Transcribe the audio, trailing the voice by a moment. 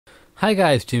Hi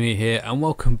guys, Jimmy here and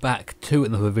welcome back to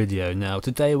another video. Now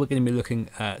today we're going to be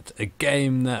looking at a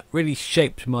game that really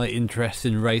shaped my interest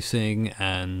in racing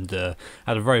and had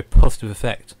a very positive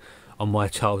effect on my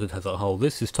childhood as a whole.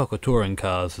 This is Toca Touring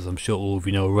Cars, as I'm sure all of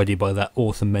you know already by that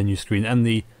awesome menu screen and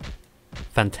the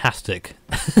fantastic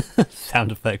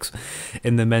sound effects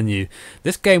in the menu.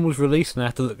 This game was released, and I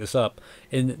have to look this up,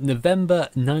 in November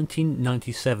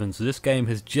 1997, so this game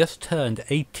has just turned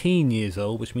 18 years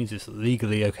old, which means it's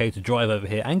legally okay to drive over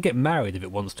here and get married if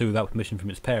it wants to without permission from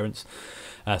its parents.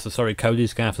 So sorry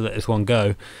Codies, gonna have to let this one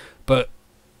go. But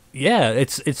yeah,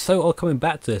 it's so odd coming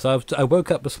back to this. I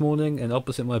woke up this morning and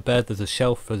opposite my bed there's a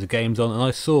shelf with the games on, and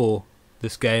I saw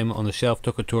this game on the shelf,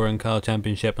 Toca Touring Car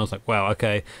Championship, and I was like, wow,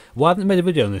 okay, well, I haven't made a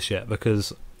video on this yet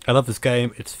because I love this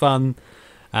game, it's fun,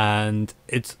 and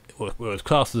it was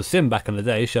classed as a sim back in the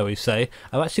day, shall we say.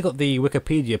 I've actually got the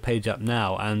Wikipedia page up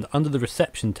now, and under the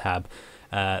reception tab,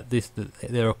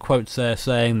 there are quotes there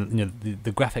saying that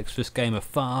the graphics for this game are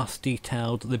fast,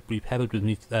 detailed, liberally peppered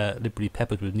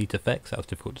with neat effects. That was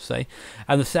difficult to say,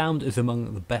 and the sound is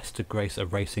among the best to grace a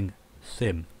racing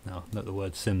sim. Now, note the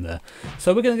word sim there.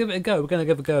 So we're going to give it a go. We're going to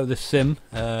give it a go at this sim.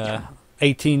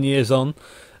 18 years on.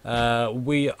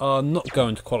 We are not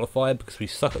going to qualify because we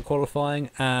suck at qualifying,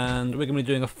 and we're going to be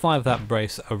doing a 5-lap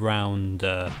race around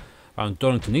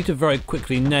Donington. Need to very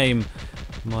quickly name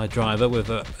my driver with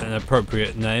an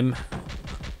appropriate name.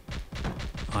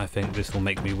 I think this will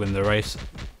make me win the race,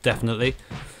 definitely.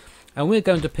 And we're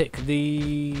going to pick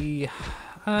the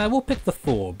we'll pick the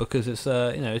 4 because it's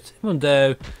it's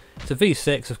Mondo. It's a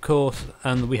V6, of course,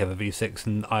 and we have a V6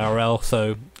 in IRL,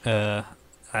 so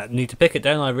I need to pick it,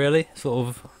 don't I, really? Sort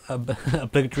of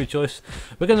obligatory choice.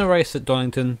 We're going to race at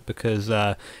Donington because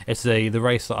it's the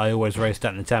race that I always raced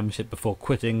at in the championship before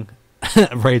quitting,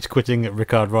 rage quitting at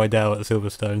Rickard Rydell at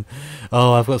Silverstone.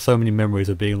 Oh, I've got so many memories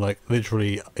of being like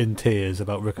literally in tears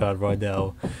about Rickard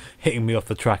Rydell hitting me off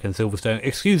the track in Silverstone.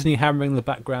 Excuse me hammering in the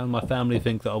background. My family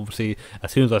think that obviously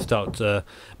as soon as I start to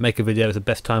make a video it's the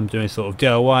best time doing sort of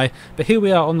DIY. But here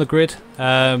we are on the grid,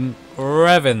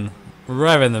 revving the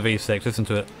V6. Listen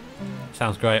to it.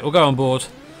 Sounds great. We'll go on board.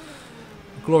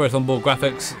 Glorious onboard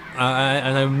graphics.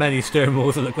 I know many steering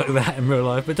wheels that look like that in real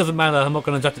life, but it doesn't matter. I'm not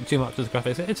going to judge it too much as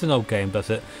graphics. It's an old game, does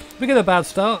it? We get a bad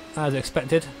start, as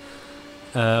expected.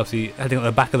 Obviously heading at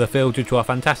the back of the field due to our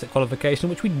fantastic qualification,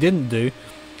 which we didn't do.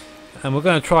 And we're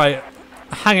going to try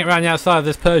hang it around the outside of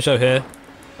this Peugeot here.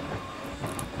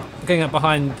 Getting up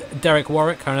behind Derek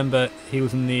Warwick. I remember he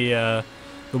was in the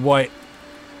white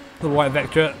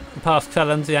Vectra, past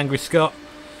Tellens, the Angry Scott.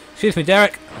 Excuse me,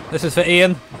 Derek. This is for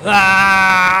Ian.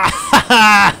 Ah!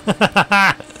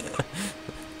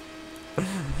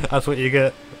 That's what you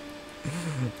get.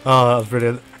 Oh, that was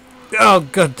brilliant. Oh,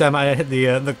 god damn it! I hit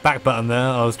the back button there.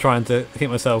 I was trying to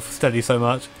keep myself steady so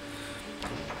much.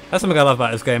 That's something I love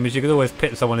about this game, is you could always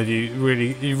pit someone if you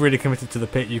really committed to the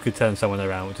pit. You could turn someone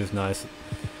around, which is nice.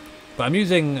 But I'm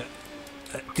using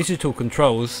digital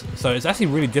controls, so it's actually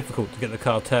really difficult to get the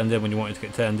car turned in when you want it to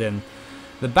get turned in.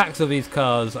 The backs of these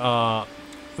cars are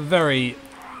they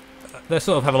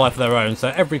sort of have a life of their own,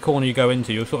 so every corner you go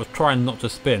into you're sort of trying not to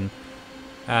spin.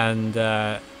 And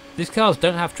these cars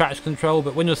don't have traction control,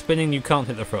 but when you're spinning you can't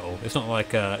hit the throttle. It's not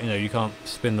like you can't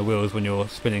spin the wheels when you're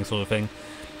spinning sort of thing.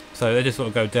 So they just sort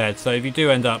of go dead. So if you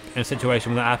do end up in a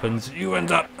situation where that happens, you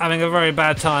end up having a very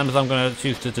bad time, as I'm going to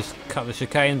choose to just cut the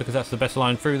chicane because that's the best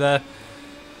line through there.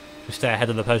 We stay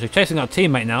ahead of the Peugeot. Chasing our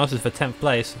teammate now. This is for 10th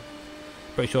place.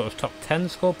 Pretty sure it was top 10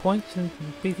 score points in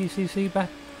BTCC back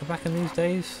in these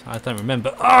days. I don't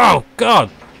remember. Oh god!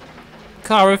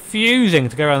 Car refusing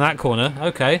to go around that corner.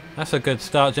 Okay, that's a good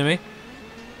start, Jimmy.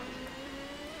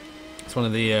 It's one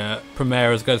of the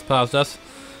Primeras goes past us.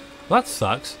 Well, that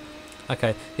sucks.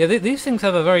 Okay, yeah, these things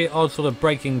have a very odd sort of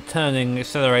braking, turning,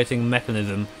 accelerating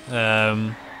mechanism.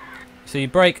 So you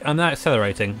brake, I'm now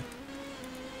accelerating,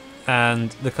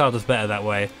 and the car does better that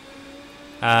way.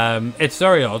 It's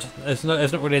very odd. It's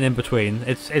not really an in-between.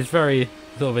 It's very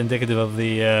sort of indicative of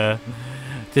the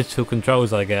digital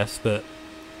controls, I guess. But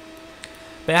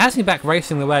it has me back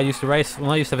racing the way I used to race when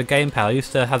I used to have a gamepad. I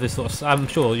used to have this sort of. I'm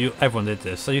sure everyone did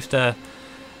this. I used to.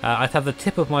 I'd have the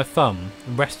tip of my thumb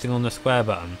resting on the square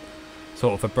button,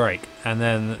 sort of a brake, and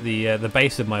then the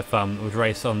base of my thumb would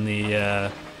race on the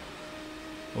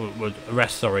would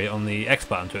rest on the X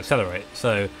button to accelerate.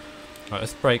 So right,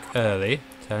 let's brake early.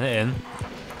 Turn it in.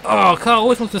 Oh, car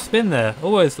always wants to spin there.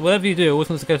 Always, whatever you do, always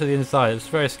wants to go to the inside. It's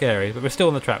very scary, but we're still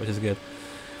on the track, which is good.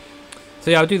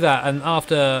 So yeah, I'll do that, and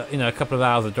after a couple of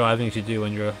hours of driving, as you do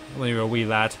when you're a wee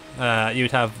lad, you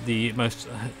would have the most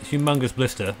humongous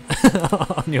blister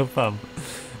on your thumb.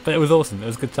 But it was awesome. It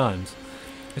was good times.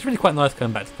 It's really quite nice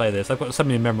coming back to play this. I've got so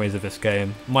many memories of this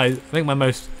game. I think my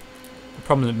most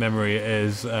prominent memory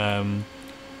is driving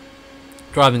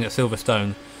at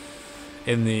Silverstone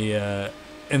in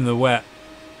the wet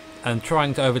and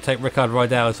trying to overtake Rickard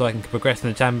Rydell so I can progress in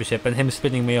the championship, and him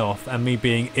spinning me off and me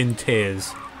being in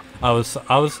tears. I was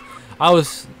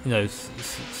you know 6,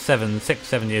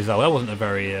 7 years old. I wasn't a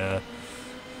very I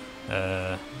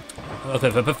was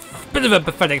a bit of a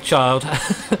pathetic child.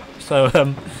 So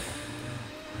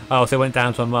I also went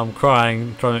down to my mum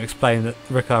crying, trying to explain that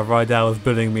Rickard Rydell was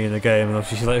bullying me in the game, and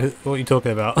she's like, "What are you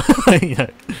talking about?"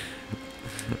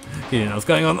 You know what's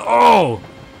going on. Oh!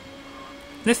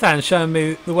 This hand's showing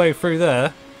me the way through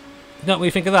there. You know what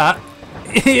you think of that?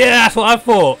 Yeah, that's what I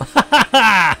thought.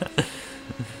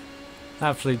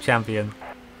 Absolute champion.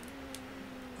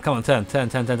 Come on, turn.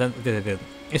 Good.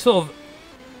 It's sort of,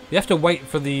 you have to wait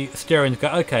for the steering to go,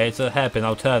 okay, it's a hairpin,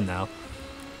 I'll turn now.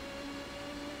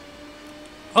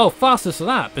 Oh, fastest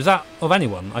lap. Is that of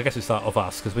anyone? I guess it's that of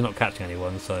us, because we're not catching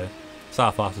anyone, so it's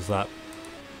our fastest lap.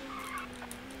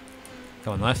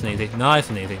 Come on, nice and easy.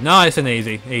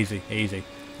 Easy.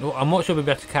 Well, I'm not sure we'll be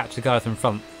able to catch the guys in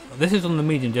front. This is on the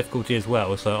medium difficulty as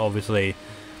well, so obviously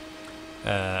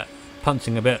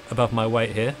punching a bit above my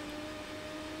weight here.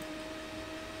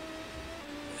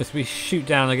 As we shoot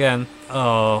down again.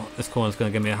 Oh, this corner's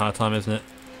going to give me a hard time, isn't it?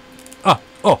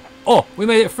 Oh, we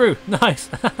made it through. Nice.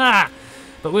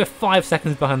 But we're 5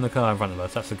 seconds behind the car in front of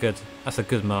us. That's a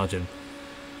good margin.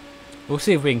 We'll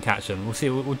see if we can catch them.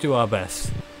 We'll do our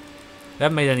best. We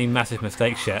haven't made any massive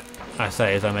mistakes yet, I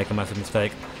say as I make a massive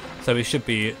mistake. So we should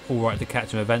be alright to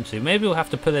catch them eventually. Maybe we'll have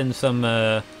to put in some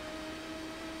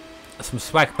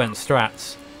swag bent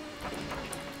strats.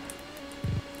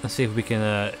 And see if we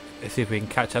can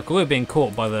catch up. 'Cause we're being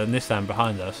caught by the Nissan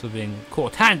behind us. We're being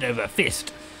caught hand over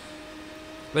fist.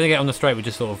 When they get on the straight, we're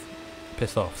just sort of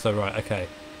pissed off. So right, okay.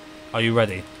 Are you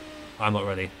ready? I'm not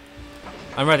ready.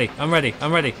 I'm ready.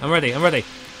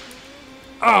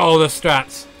 Oh, the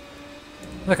strats.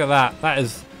 Look at that. That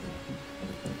is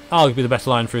arguably the best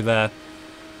line through there.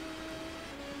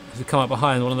 As we come up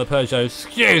behind one of the Peugeots.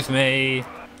 Excuse me.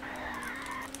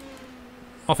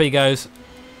 Off he goes.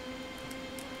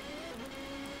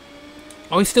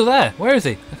 Oh, he's still there. Where is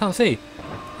he? I can't see.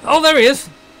 Oh, there he is.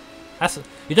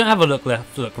 You don't have a look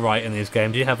left, look right in these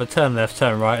games. You have a turn left,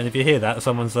 turn right, and if you hear that,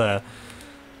 someone's there.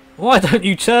 Why don't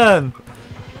you turn?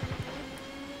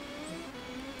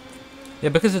 Yeah,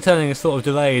 because the turning is sort of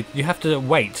delayed, you have to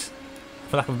wait,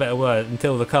 for lack of a better word,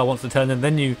 until the car wants to turn, and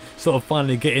then you sort of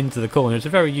finally get into the corner. It's a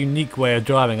very unique way of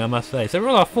driving, I must say. So we're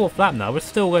on our 4th lap now. We're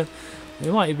still, it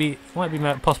might be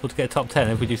possible to get a top 10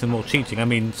 if we do some more cheating. I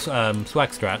mean, swag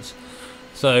strats.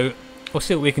 So we'll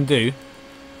see what we can do.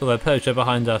 Although Peugeot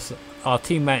behind us, our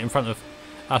teammate in front of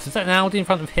us. Is that an Audi in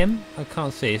front of him? I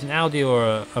can't see. It's an Audi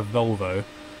or a Volvo.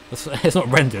 It's not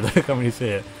rendered. I can't really see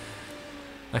it.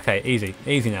 Okay, easy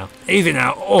now.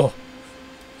 Oh,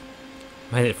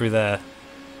 made it through there.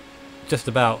 Just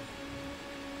about.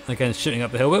 Again, shooting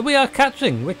up the hill. We are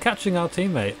catching. We're catching our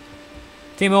teammate.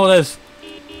 Team orders.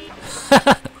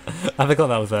 I forgot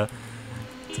that was there.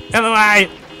 Get out of the way!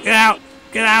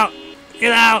 Get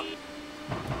out!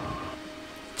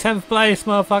 10th place,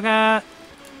 motherfucker!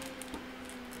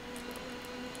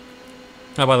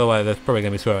 Oh, by the way, there's probably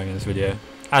going to be swearing in this video.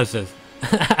 As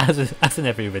in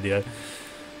every video.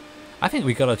 I think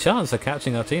we got a chance of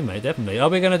catching our teammate, definitely. Are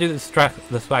we going to do the swag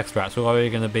strats, or are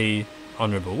we going to be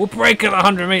honourable? We'll break at the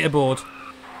 100-metre board!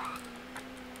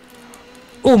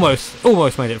 Almost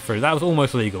made it through. That was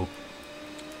almost legal.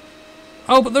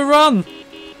 Oh, but the run!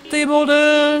 Team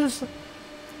orders!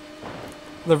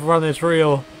 The run is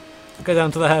real. Go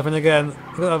down to the hairpin again.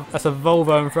 That's a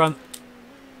Volvo in front.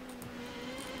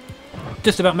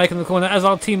 Just about making the corner as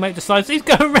our teammate decides he's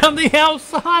going around the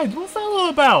outside. What's that all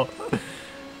about?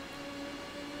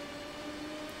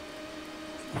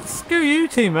 Screw you,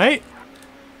 teammate.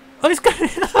 Oh, he's going.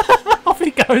 Off he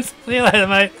goes. See you later,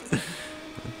 mate.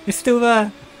 He's still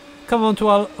there. Come on to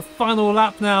our final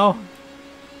lap now.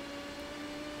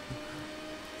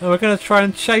 And we're going to try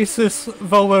and chase this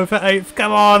Volvo for 8th.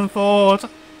 Come on, Ford.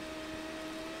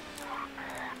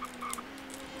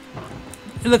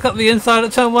 Look up the inside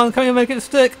at turn 1. Can you make it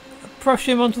stick? Brush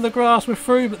him onto the grass. We're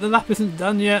through, but the lap isn't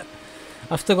done yet.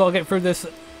 I've still got to get through this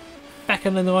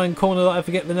fucking annoying corner that I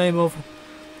forget the name of.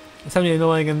 It's only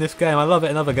annoying in this game. I love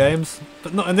it in other games,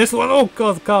 but not in this one. Oh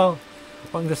god, car.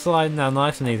 I'm just sliding now.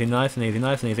 Nice and easy.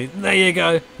 There you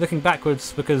go. Looking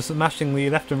backwards because mashing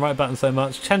the left and right button so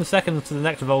much. 10 seconds to the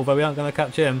next Volvo. We aren't going to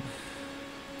catch him.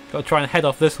 Got to try and head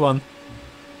off this one.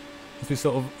 As we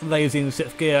sort of lazy in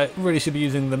 6th gear. Really should be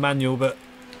using the manual, but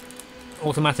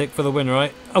Automatic for the win,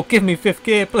 right? Oh, give me 5th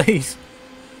gear, please.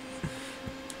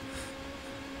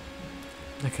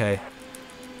 Okay.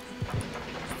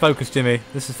 Focus, Jimmy.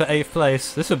 This is for 8th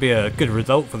place. This would be a good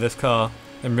result for this car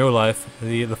in real life.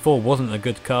 The Ford wasn't a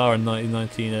good car in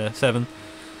 1997,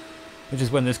 which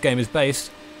is when this game is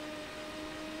based.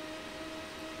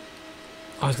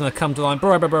 I was going to come to line.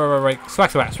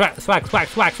 Swag.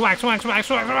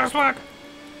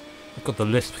 God, the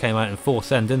list came out in 4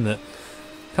 cent, didn't it?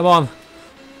 Come on.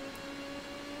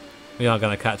 We aren't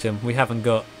going to catch him. We haven't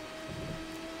got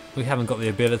the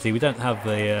ability. We don't have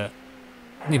the.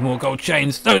 Need more gold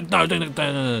chains. No, don't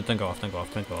go off. Don't go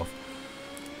off.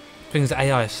 Things the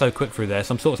AI is so quick through there,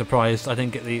 so I'm sort of surprised I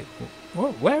didn't get the.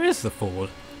 Where is the Ford?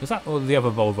 Was that or the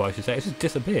other Volvo? I should say. It's just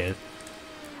disappeared.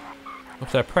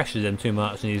 Obviously, I pressured him too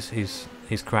much, and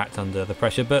he's cracked under the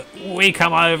pressure. But we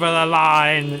come over the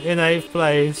line in 8th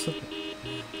place.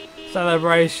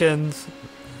 Celebrations.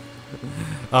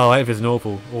 Oh, 8th is an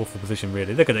awful position,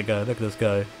 really. Look at it go. Look at us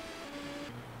go.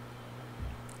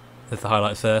 There's the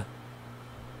highlights there.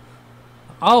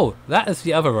 Oh, that is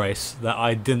the other race that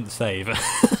I didn't save.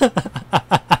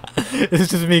 It's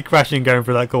just me crashing going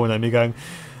through that corner and me going...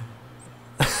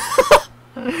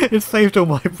 It saved all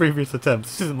my previous attempts.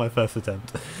 This isn't my first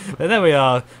attempt. But there we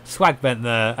are. Swag bent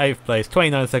there. 8th place.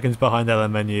 29 seconds behind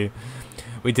LM Menu.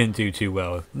 We didn't do too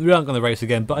well. We aren't going to race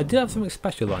again, but I do have something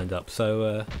special lined up,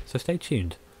 so stay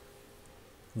tuned.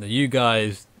 Now, you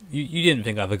guys... You didn't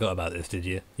think I forgot about this, did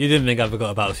you? You didn't think I forgot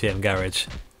about CM Garage.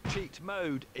 Cheat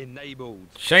mode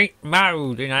enabled. Cheat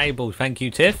mode enabled. Thank you,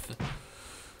 Tiff.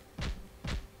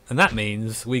 And that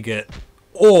means we get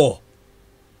ore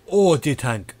the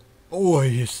tank. Oh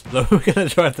yes. So we're gonna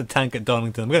drive the tank at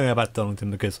Donington. I'm gonna go back to Donington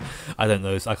because I don't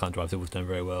know. I can't drive Silverstone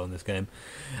very well in this game,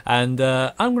 and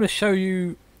I'm gonna show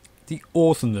you the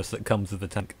awesomeness that comes with the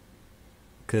tank.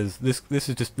 Because this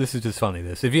is just funny.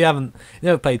 If you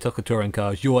never played Toca touring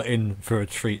cars, you're in for a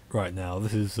treat right now.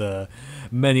 This is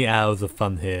many hours of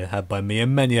fun here had by me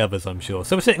and many others, I'm sure.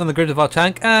 So we're sitting on the grid of our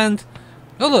tank, and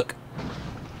oh look,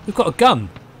 we've got a gun.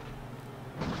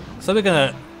 So we're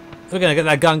gonna get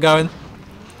that gun going.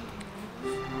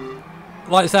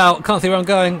 Lights out. Can't see where I'm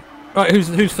going. Right, who's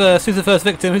first? Who's the first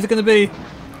victim? Who's it gonna be?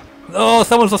 Oh,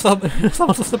 someone's lost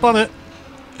the bonnet.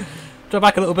 Drop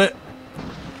back a little bit.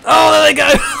 Oh, there they go!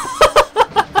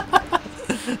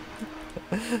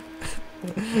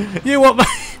 You what, mate?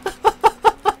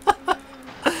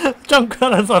 Jump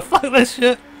colours, I fuck this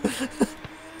shit.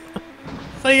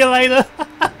 See you later.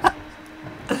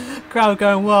 Crowd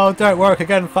going wild. Derek Warwick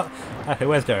again. Fuck. Okay,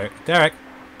 where's Derek? Derek.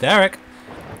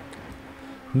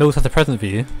 Mills has a present for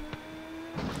you.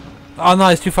 Oh no,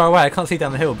 it's too far away. I can't see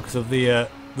down the hill because of the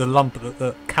lump,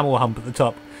 the camel hump at the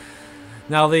top.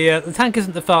 Now the tank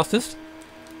isn't the fastest.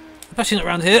 Especially not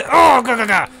around here. Oh,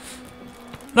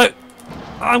 no!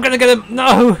 I'm gonna get him.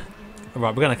 No!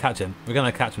 Alright, we're gonna catch him. We're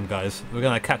gonna catch him, guys. We're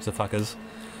gonna catch the fuckers.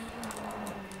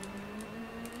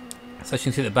 So as you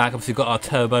can see at the back, obviously we've got our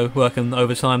turbo working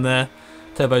overtime there.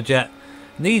 Turbo jet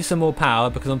needs some more power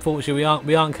because unfortunately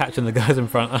we aren't catching the guys in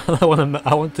front. I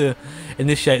want to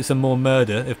initiate some more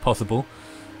murder if possible.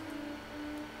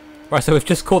 Right, so we've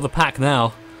just caught the pack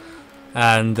now,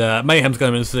 and mayhem's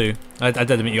going to ensue. I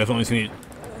don't admit you guys want me to see me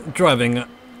driving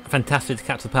fantastic to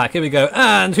catch the pack. Here we go.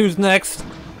 And who's next?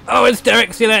 Oh, it's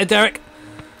Derek. See you later, Derek.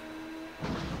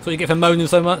 That's what you get for moaning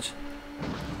so much.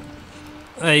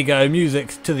 There you go.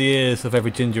 Music to the ears of every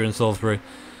ginger in Salisbury.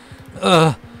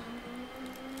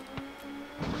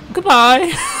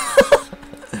 Goodbye.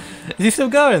 Is he still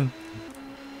going?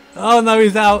 Oh no,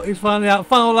 he's out. He's finally out.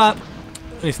 Final lap.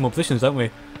 We need some more positions, don't we?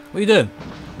 What are you doing?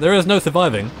 There is no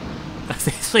surviving.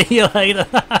 See you later.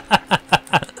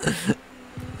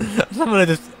 Someone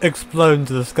just explode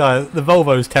into the sky. The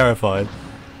Volvo's terrified.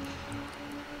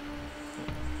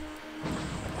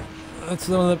 That's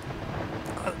one of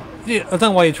the. I don't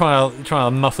know why you're trying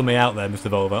to muscle me out there, Mr.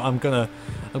 Volvo. I'm gonna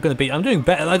beat. I'm doing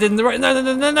better than I did in the right. No.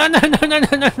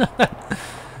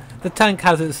 The tank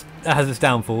has its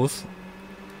downfalls.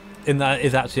 In that it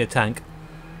is actually a tank.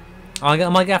 Am I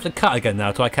gonna have to cut again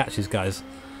now till I catch these guys?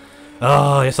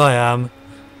 Oh yes, I am.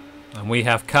 And we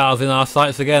have cars in our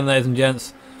sights again, ladies and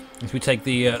gents. As we take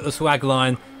the swag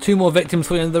line, 2 more victims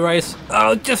for the end of the race.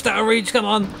 Oh, just out of reach, come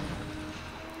on!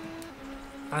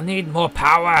 I need more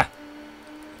power!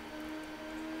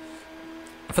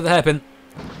 For the hairpin.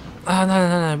 Oh,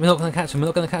 no, we're not going to catch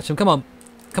him, come on.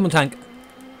 Come on, tank.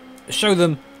 Show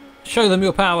them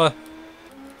your power.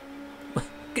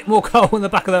 Get more coal in the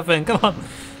back of that thing, come on.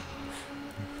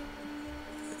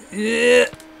 Yeah.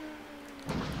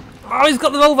 Oh, he's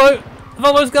got the Volvo. The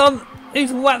Volvo's gone.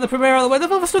 He's whacked the Premier out of the way. The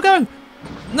Volvo's still going.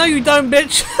 No, you don't,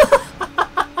 bitch.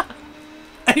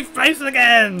 first place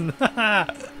again!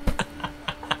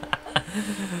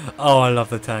 Oh, I love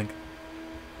the tank.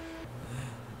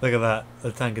 Look at that.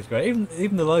 The tank is great.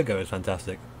 Even the logo is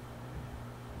fantastic.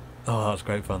 Oh, that's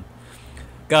great fun.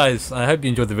 Guys, I hope you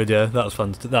enjoyed the video. That was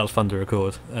fun. That was fun to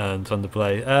record and fun to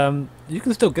play. You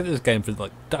can still get this game for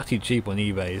like dirty cheap on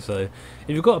eBay. So if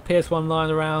you've got a PS1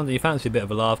 lying around and you fancy a bit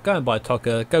of a laugh, go and buy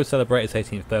Toca. Go celebrate its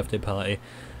 18th birthday party,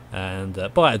 and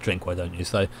buy a drink. Why don't you?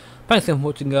 So thanks again for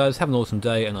watching, guys. Have an awesome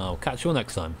day, and I'll catch you all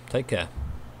next time. Take care.